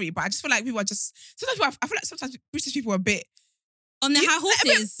did, I'm sorry, but I just feel like people are just, I feel like sometimes British people are a bit on their high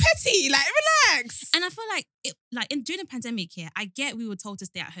horses. A bit petty, like relax. And I feel like during the pandemic here, I get we were told to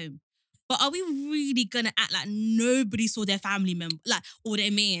stay at home. But are we really gonna act like nobody saw their family member, like, or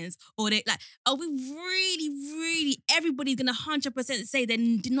their mates, or they like? Are we really, everybody's gonna 100% say they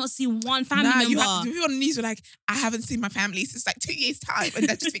did not see one family member? People on the news were like, I haven't seen my family since like 2 years' time,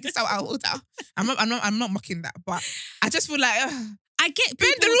 and I just think it's so out of order. I'm not mocking that, but I just feel like. I get people,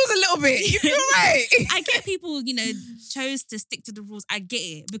 bend the rules a little bit. You feel right. I get people, chose to stick to the rules. I get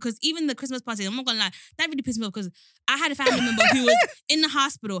it. Because even the Christmas party, I'm not going to lie, that really pissed me off because I had a family member who was in the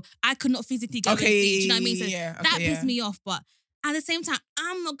hospital. I could not physically go and see. Do you know what I mean? So that pissed me off. But at the same time,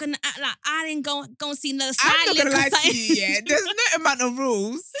 I'm not going to act like I didn't go and see another silent. I'm not going to lie to you, yeah. There's no amount of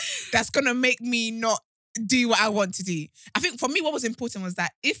rules that's going to make me not do what I want to do. I think for me, what was important was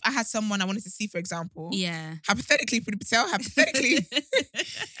that if I had someone I wanted to see, for example, hypothetically,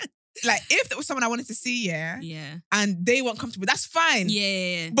 like if there was someone I wanted to see, and they weren't comfortable, that's fine.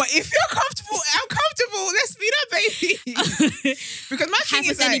 Yeah. But if you're comfortable, I'm comfortable. Let's be that baby. Because my thing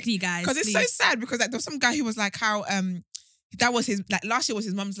is like, guys, because it's so sad because like there was some guy who was like how that was his like last year was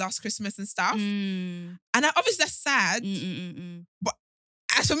his mum's last Christmas and stuff, and obviously that's sad, but.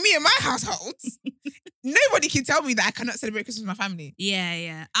 As for me and my household, nobody can tell me that I cannot celebrate Christmas with my family.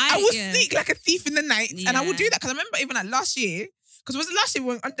 Yeah. I will sneak like a thief in the night and I will do that because I remember even like last year, because was it last year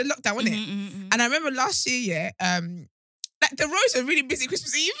we were under lockdown, wasn't it? And I remember last year, like the roads were really busy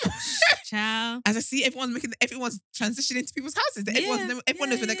Christmas Eve. Ciao. As I see everyone's transitioning to people's houses. Everyone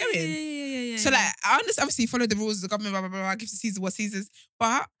knows where they're going. Yeah. So like, I obviously follow the rules of the government, blah, blah, blah, give to Caesar what Caesar's,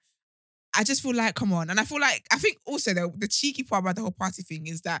 but I just feel like, come on. And I think also the cheeky part about the whole party thing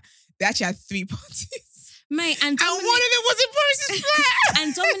is that they actually had 3 parties. Mate, and one of them was in Boris's flat.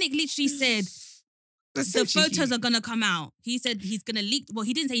 And Dominic literally said, the photos are going to come out. He said he's going to leak, well,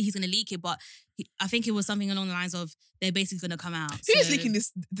 he didn't say he's going to leak it, but I think it was something along the lines of they're basically going to come out. Who is leaking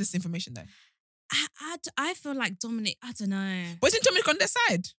this information though? I feel like Dominic, I don't know. But isn't Dominic on their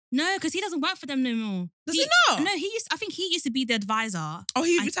side? No, because he doesn't work for them no more. Does he not? No, I think he used to be the advisor. Oh,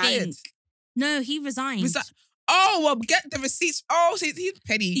 he retired? No, he resigned. Oh, well, get the receipts. Oh, so he's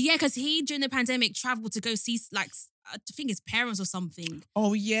petty. Yeah, because he, during the pandemic, traveled to go see, like, I think his parents or something.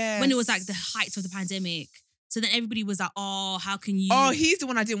 Oh, yeah. When it was, like, the height of the pandemic. So then everybody was like, oh, how can you... Oh, he's the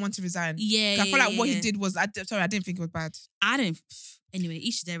one I didn't want to resign. Yeah, I feel like what he did was... I didn't think it was bad. I don't... Anyway,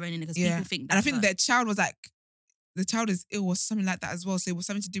 each to their own, because people think that. And I think their child was like... The child is ill or something like that as well. So it was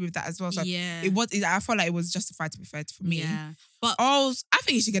something to do with that as well. So I felt like it was justified, to be fair, for me. Yeah. But I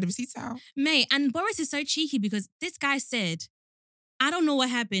think you should get the receipts out. Mate, and Boris is so cheeky because this guy said, I don't know what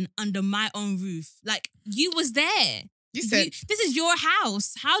happened under my own roof. Like, you was there. You said... this is your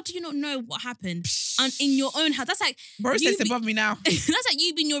house. How do you not know what happened in your own house? That's like... Boris says above me now. That's like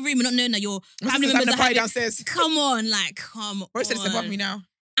you be in your room and not knowing that your family members are having... downstairs. Come on, like, come on. Boris says above me now.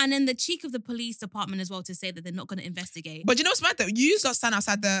 And then the cheek of the police department as well to say that they're not going to investigate. But you know what's mad though? You just stand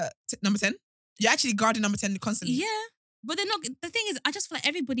outside the number 10. You're actually guarding number 10 constantly. Yeah. But they're not... The thing is, I just feel like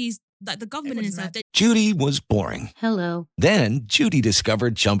everybody's... Like, the government and stuff... Judy was boring. Hello. Then Judy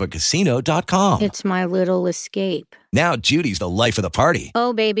discovered ChumbaCasino.com. It's my little escape. Now Judy's the life of the party.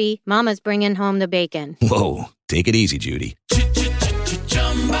 Oh, baby, mama's bringing home the bacon. Whoa, take it easy, Judy.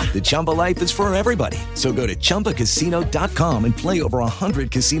 The Chumba life is for everybody. So go to ChumbaCasino.com and play over 100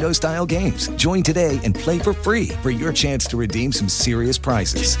 casino-style games. Join today and play for free for your chance to redeem some serious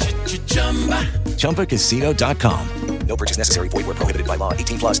prizes. ChumbaCasino.com. No purchase necessary. Void where prohibited by law.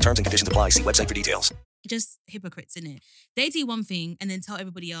 18+ terms and conditions apply. See website for details. Just hypocrites, innit? They do one thing and then tell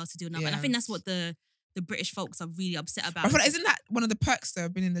everybody else to do another. Yeah. And I think that's what the British folks are really upset about. I feel like, isn't that one of the perks though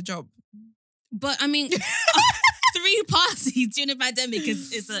of being in the job? But I mean, 3 parties during the pandemic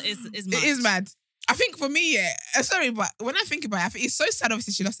is much. It is mad. I think for me, sorry, but when I think about it, I think it's so sad.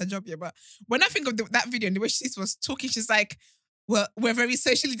 Obviously, she lost her job, but when I think of that video and the way she was talking, she's like, well, we're very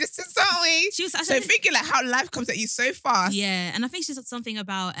socially distanced, aren't we? She was thinking like how life comes at you so fast. Yeah, and I think she said something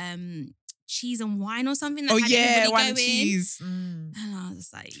about cheese and wine or something. That wine and cheese. And I was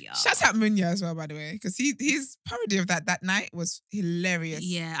just like, yo. Shout out Munya as well, by the way, because his parody of that night was hilarious.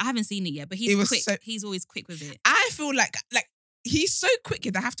 Yeah, I haven't seen it yet, but he's quick. He's always quick with it. I feel like he's so quick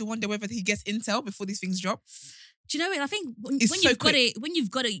that I have to wonder whether he gets intel before these things drop. Do you know what? I think when you've got it,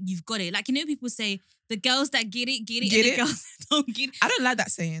 you've got it. Like, you know, people say the girls that get it, and the girls that don't get it. I don't like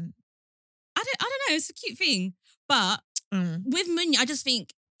that saying. I don't know. It's a cute thing, but with Munya, I just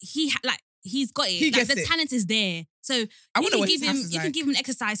think he's got it. He gets the talent is there. So I wonder what you can give him an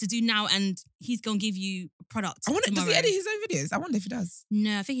exercise to do now, and he's gonna give you a product. Does he edit his own videos? I wonder if he does.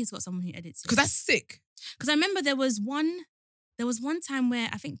 No, I think he's got someone who edits it. Because that's sick. Because I remember there was one time where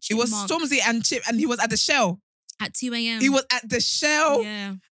I think it was Stormzy and Chip, and he was at the Shell. At 2 a.m. He was at the Shell.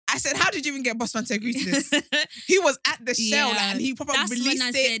 Yeah. I said, how did you even get Bossman to agree to this? He was at the Shell, and he probably released it. That's when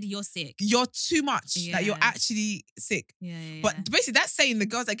I said, you're sick. You're too much. Yeah. Like, you're actually sick. Yeah. But basically, that's saying the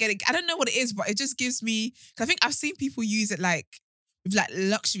girls that get it, I don't know what it is, but it just gives me, because I think I've seen people use it like, with like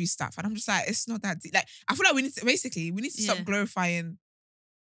luxury stuff. And I'm just like, it's not that deep. Like, I feel like we need to stop glorifying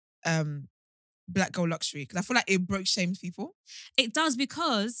black girl luxury, because I feel like it broke shamed people. It does,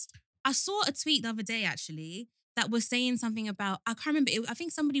 because I saw a tweet the other day, actually, that was saying something about, I can't remember, I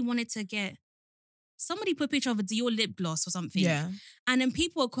think somebody put a picture of a Dior lip gloss or something. Yeah. And then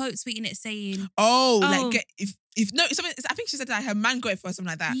people were quote tweeting it saying, like, I think she said that her man got it for her, something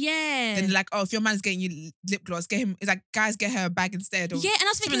like that. Yeah. Then like, if your man's getting you lip gloss, get him, it's like, guys, get her a bag instead. Or yeah, and I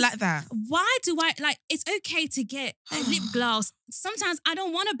was thinking, something like that. Why do I, like, it's okay to get a lip gloss. Sometimes I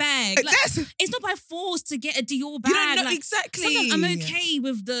don't want a bag. Like, it's not by force to get a Dior bag. You don't know, like, exactly. Sometimes I'm okay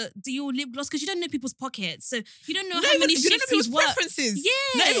with the Dior lip gloss because you don't know people's pockets. So you don't know how many shifts he's worked. Preferences.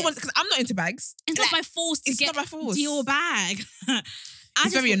 Yeah. Not everyone's, because I'm not into bags. It's not by force to get a Dior bag.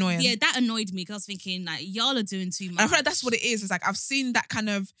 It's very annoying. Yeah, that annoyed me because I was thinking, like, y'all are doing too much. And I feel like that's what it is. It's like, I've seen that kind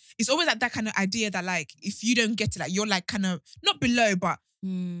of, it's always like that kind of idea that like, if you don't get it, like, you're like kind of, not below, but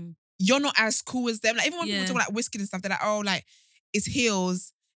you're not as cool as them. Like, even when people talk like whiskey and stuff, they're like, oh, like, it's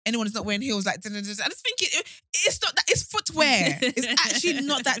heels. Anyone who's not wearing heels, like, I just think it's not that, it's footwear. It's actually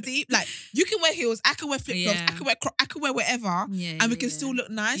not that deep. Like, you can wear heels, I can wear flip-flops, I can wear whatever, and we can still look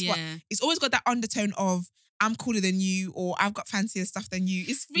nice. But it's always got that undertone of, I'm cooler than you, or I've got fancier stuff than you.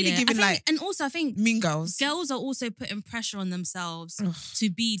 It's really giving like, and also I think Mean Girls. Girls are also putting pressure on themselves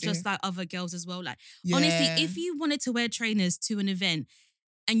to be just like other girls as well. Like, honestly, if you wanted to wear trainers to an event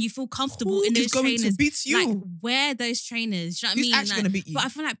and you feel comfortable in those trainers, to beat you. Like, wear those trainers. Do you know what I mean? He's actually gonna beat you. But I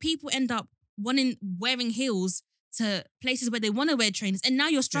feel like people end up wearing heels to places where they want to wear trainers, and now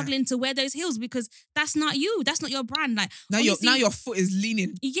you're struggling to wear those heels because that's not you. That's not your brand. Like now your foot is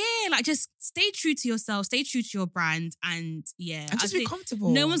leaning. Yeah, like just stay true to yourself, stay true to your brand, and just be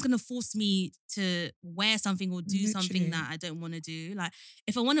comfortable. No one's gonna force me to wear something or do something that I don't want to do. Like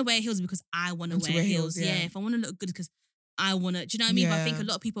if I want to wear heels because I want to wear heels, if I want to look good because I want to, do you know what I mean? But I think a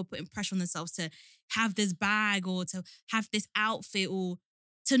lot of people are putting pressure on themselves to have this bag or to have this outfit or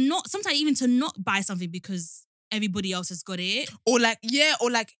to not buy something because everybody else has got it. Or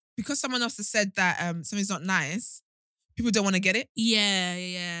because someone else has said that something's not nice, people don't want to get it.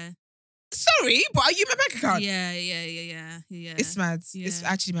 Yeah. Sorry, but are you my bank account? Yeah. It's mad. Yeah. It's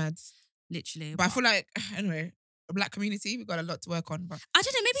actually mad. Literally. But I feel like, anyway, the black community, we've got a lot to work on. But I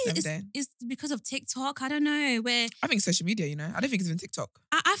don't know, maybe it's because of TikTok. I don't know. I think social media, I don't think it's even TikTok.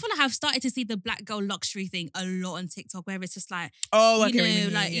 I feel like I've started to see the black girl luxury thing a lot on TikTok, where it's just like, going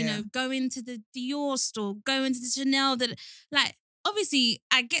to the Dior store, going to the Chanel, obviously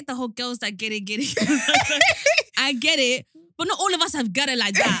I get the whole girls that get it. I get it. But not all of us have got it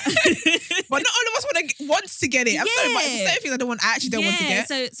like that. But not all of us wants to get it. I'm sorry, but it's certain things I don't want to get.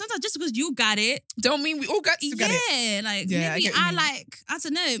 So sometimes just because you got it, don't mean we all got to get it. Maybe I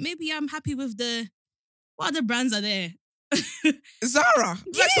don't know, maybe I'm happy with what other brands are there? Zara.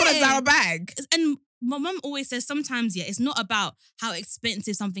 Let's want a Zara bag. And my mum always says sometimes, it's not about how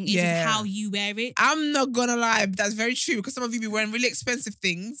expensive something is, it's how you wear it. I'm not gonna lie, but that's very true because some of you be wearing really expensive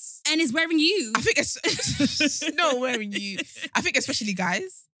things. And it's wearing you. I think it's not wearing you. I think especially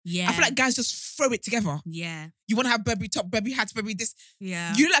guys. Yeah. I feel like guys just throw it together. Yeah. You want to have Burberry top, Burberry hats, Burberry this.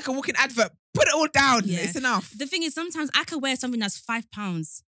 Yeah. You look like a walking advert. Put it all down. Yeah. It's enough. The thing is, sometimes I could wear something that's £5.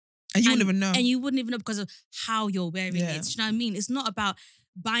 And you wouldn't even know. And you wouldn't even know because of how you're wearing it. Do you know what I mean? It's not about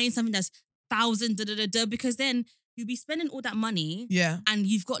buying something that's $1,000 because then you'll be spending all that money. Yeah. And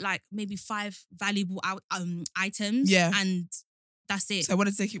you've got like maybe 5 valuable items. Yeah. And that's it. So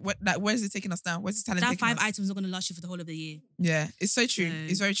where's it taking us now? Where's this talent taking us? That 5 items are going to last you for the whole of the year. Yeah. It's so true.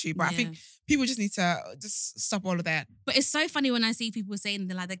 It's very true. But I think people just need to just stop all of that. But it's so funny when I see people saying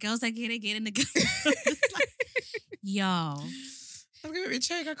they're like, the girls that get it, and the girls. Like, yo. I'm gonna be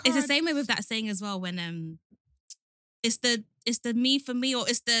choke. I can't. It's the same way with that saying as well when it's the me for me or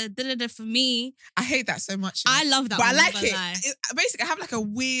it's the da-da-da for me. I hate that so much. I love that. But I like it. Basically, I have like a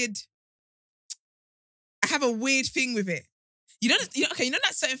weird thing with it. You know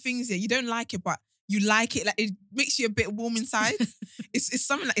that certain things you don't like it, but you like it. Like it makes you a bit warm inside. it's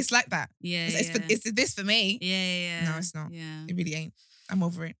something like it's like that. Yeah. It's this for me. Yeah. No, it's not. Yeah. It really ain't. I'm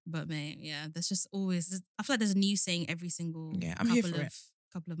over it. But mate, there's just always. I feel like there's a new saying every single. I'm here for it.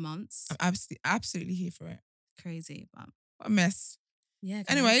 Couple of months. I'm absolutely here for it. Crazy, but what a mess. Yeah.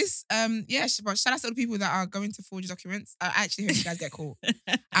 Anyways, but shout out to all the people that are going to forge documents. I actually hope you guys get caught.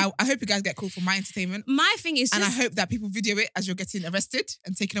 I hope you guys get caught for my entertainment. My thing is and I hope that people video it as you're getting arrested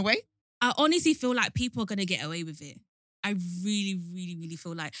and taken away. I honestly feel like people are going to get away with it. I really, really, really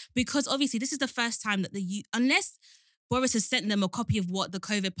feel like. Because obviously this is the first time that unless Boris has sent them a copy of what the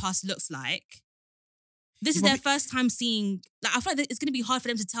COVID pass looks like, this is their first time seeing, like, I feel like it's going to be hard for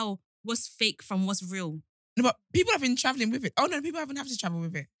them to tell what's fake from what's real. No, but people have been travelling with it. Oh no, people haven't had to travel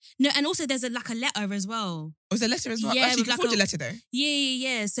with it. No, and also there's a letter as well. Oh, is there a letter as well? Yeah, actually, you can forge a letter though.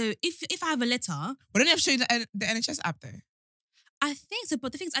 Yeah. So if I have a letter... But don't you have to show you the NHS app though? I think so,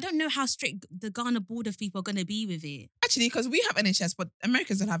 but the thing is, I don't know how strict the Ghana board of people are going to be with it. Actually, because we have NHS, but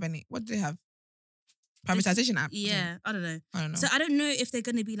Americans don't have any. What do they have? Privatization app? Yeah, I don't know. So I don't know if they're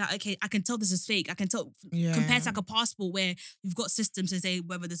going to be like, okay, I can tell this is fake. I can tell, compared to like a passport where you've got systems to say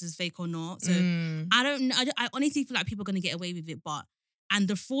whether this is fake or not. So I don't know. I honestly feel like people are going to get away with it, and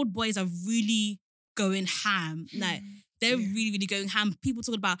the fraud boys are really going ham. Like, they're really, really going ham. People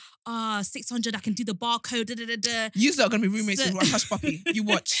talking about, 600, I can do the barcode, You're not going to be roommates with Hush Puppy. You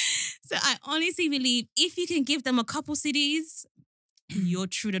watch. So I honestly believe if you can give them a couple CDs, you're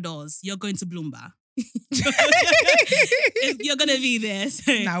through the doors. You're going to Bloomberg. You're going to be there.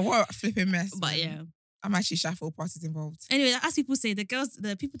 So. Nah, what a flipping mess. But yeah. I'm actually shy for all parties involved. Anyway, as people say, the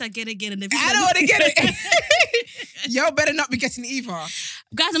people that get it, and the people I don't want to get it. Y'all better not be getting it either.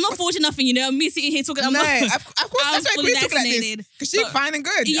 Guys, I'm not fortunate nothing, me sitting here talking. Of course, that's why Queen's talking like this. Because she's fine and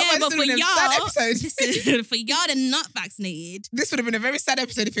good. Yeah, but for y'all, listen, for y'all that are not vaccinated, this would have been a very sad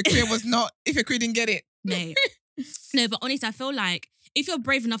episode if your queen didn't get it. No, but honestly, I feel like if you're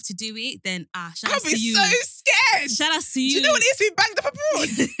brave enough to do it, then shout out to you. I'll be so scared. Shout out to you. Do you know what it is to be banged up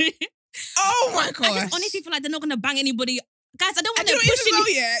abroad? Oh my gosh. I just honestly feel like they're not going to bang anybody. Guys, I don't want to push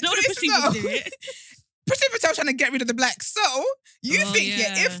people to do it. Priti Patel trying to get rid of the blacks. So you think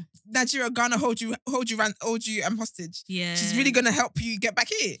if Nigeria Ghana hold you hostage, she's really going to help you get back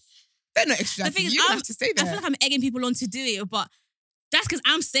here? They're not extraditing. The thing is, you don't have to stay there. I feel like I'm egging people on to do it, but that's because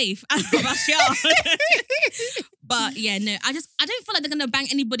I'm safe. I'm not sure. But yeah, no, I don't feel like they're gonna bang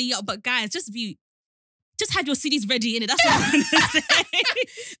anybody up. But guys, just have your CDs ready, innit? That's what I'm gonna say.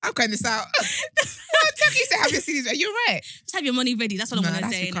 I'm cutting this out. Tucky said have your CDs ready. You're right. Just have your money ready. That's what I'm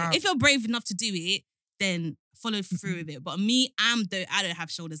gonna say. If you're brave enough to do it, then follow through with it. But me, I don't have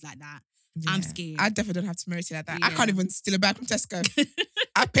shoulders like that. Yeah. I'm scared. I definitely don't have temerity like that. Yeah. I can't even steal a bag from Tesco.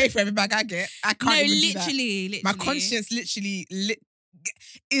 I pay for every bag I get. I can't even do that. Literally. My conscience literally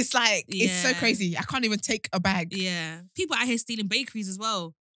it's like, it's so crazy. I can't even take a bag. Yeah. People out here stealing bakeries as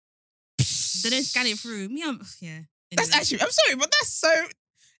well. They don't scan it through. Me, yeah. That's actually, I'm sorry, but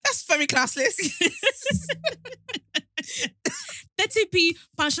that's very classless. 30p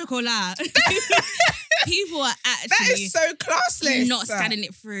pan chocolat. People are actually... That is so classless. Not scanning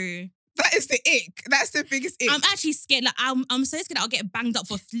it through. That is the ick. That's the biggest ick. I'm actually scared. Like I'm so scared I'll get banged up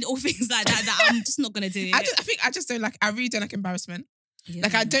for little things like that I'm just not gonna do it. I really don't like embarrassment. Yeah.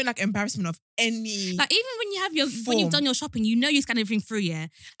 Like I don't like embarrassment of any. Like even when you've done your shopping, you know you scan everything through, yeah.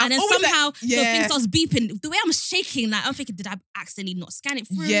 And then somehow the thing starts beeping. The way I'm shaking, like I'm thinking, did I accidentally not scan it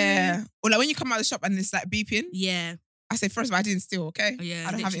through? Yeah. Or like when you come out of the shop and it's like beeping. Yeah. I say first of all, I didn't steal, okay? Yeah.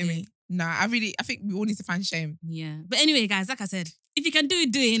 I don't have it in me. Nah, I think we all need to find shame. Yeah. But anyway, guys, like I said, if you can do it,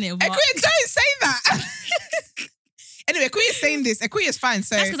 do it, innit? Akuya, don't say that. Anyway, Akuya's saying this. Akuya's fine.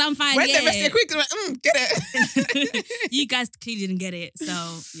 So that's because I'm fine. When the rest of Akuya's like, get it. You guys clearly didn't get it.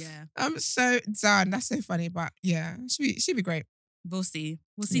 So, yeah. I'm so done. That's so funny. But yeah, she'll be great. We'll see.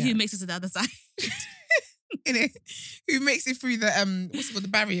 We'll see who makes it to the other side. Who makes it through the, what's it called, the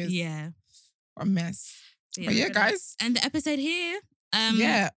barriers. Yeah. What a mess. So but yeah, guys. And the episode here.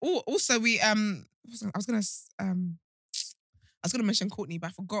 Yeah. Also, we, I was gonna mention Courtney, but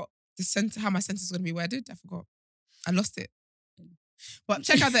I forgot how my sentence was gonna be worded. I forgot. I lost it. But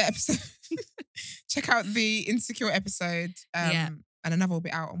check out the episode. Check out the Insecure episode. And another will be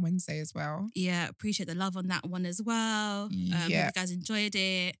out on Wednesday as well. Yeah, appreciate the love on that one as well. Hope you guys enjoyed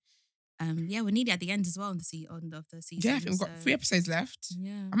it. We're nearly at the end as well of the season. Yeah, I think we've got 3 episodes left.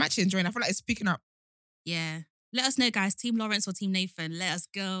 Yeah. I'm actually enjoying it. I feel like it's picking up. Yeah. Let us know, guys. Team Lawrence or Team Nathan. Let us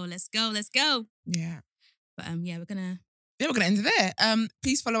go. Let's go. Let's go. Yeah. But we're gonna end it there.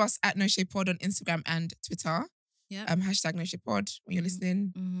 Please follow us at No Shade Pod on Instagram and Twitter. Yeah. Hashtag No Shade Pod when you're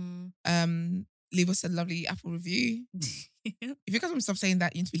listening. Mm-hmm. Leave us a lovely Apple review. If you guys want to stop saying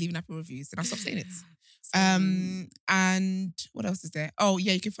that, you need to be leaving Apple reviews, then I'll stop saying it. And what else is there? Oh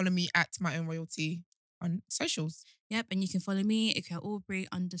yeah, you can follow me at My Own Royalty on socials. Yep, and you can follow me Ikuya Aubrey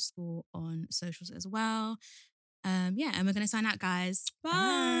 _ on socials as well. And we're gonna sign out, guys.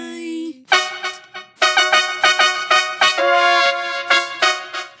 Bye.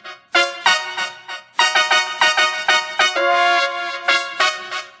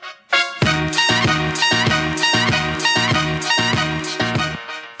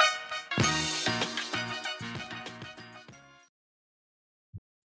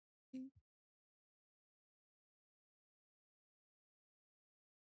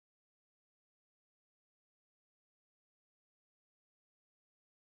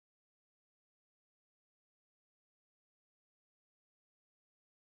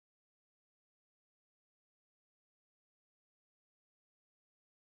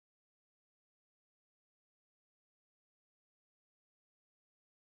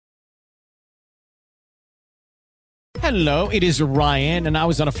 Hello, it is Ryan, and I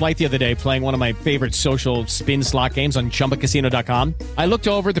was on a flight the other day playing one of my favorite social spin slot games on ChumbaCasino.com. I looked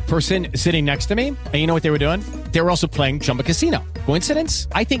over the person sitting next to me, and you know what they were doing? They were also playing Chumba Casino. Coincidence?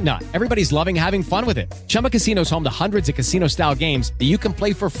 I think not. Everybody's loving having fun with it. Chumba Casino is home to hundreds of casino-style games that you can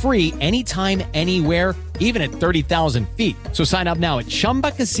play for free anytime, anywhere, even at 30,000 feet. So sign up now at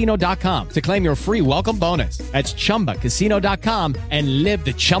ChumbaCasino.com to claim your free welcome bonus. That's ChumbaCasino.com and live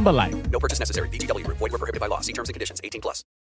the Chumba life. No purchase necessary. VGW. Void where prohibited by law. See terms and conditions. 18+.